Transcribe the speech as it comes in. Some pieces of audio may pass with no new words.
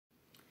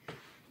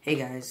Hey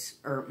guys,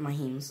 or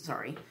Maheems,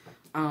 sorry.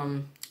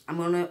 I'm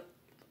gonna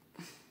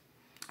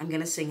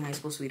sing High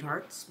School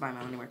Sweethearts by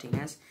Melanie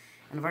Martinez,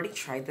 and I've already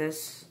tried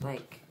this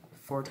like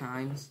 4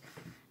 times,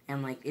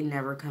 and like it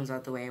never comes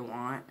out the way I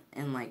want.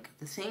 And like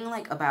the thing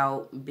like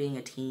about being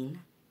a teen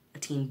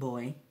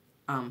boy,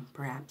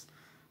 perhaps,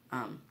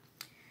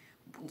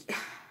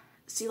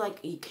 see, like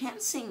you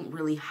can't sing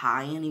really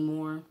high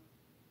anymore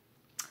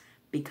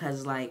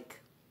because like,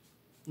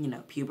 you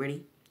know,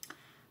 puberty.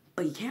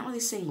 But you can't really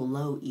sing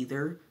low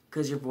either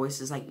because your voice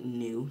is like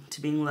new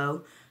to being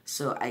low.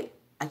 So I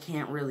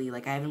can't really,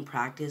 like, I haven't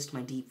practiced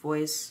my deep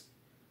voice,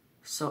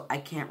 so I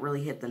can't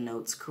really hit the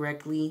notes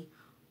correctly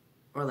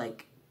or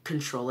like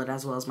control it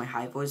as well as my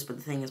high voice. But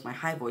the thing is, my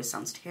high voice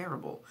sounds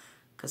terrible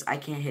because I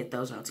can't hit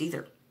those notes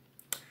either.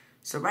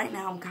 So right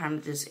now I'm kind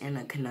of just in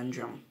a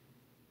conundrum.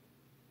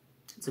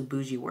 It's a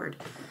bougie word.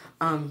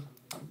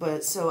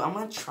 But so I'm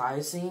gonna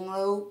try singing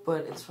low,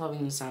 but it's probably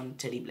gonna sound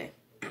terrible.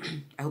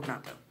 I hope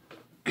not though.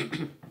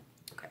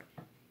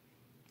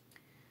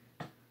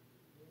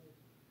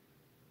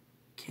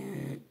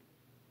 Okay.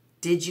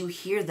 Did you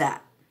hear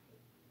that?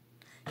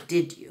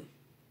 Did you?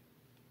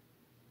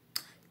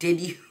 Did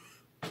you?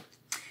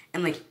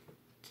 And like,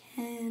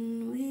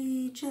 can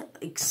we just,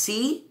 like,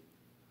 see?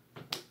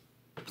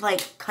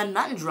 Like,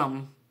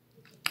 conundrum.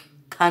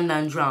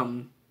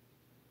 Conundrum.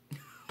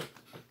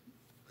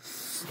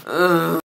 Ugh.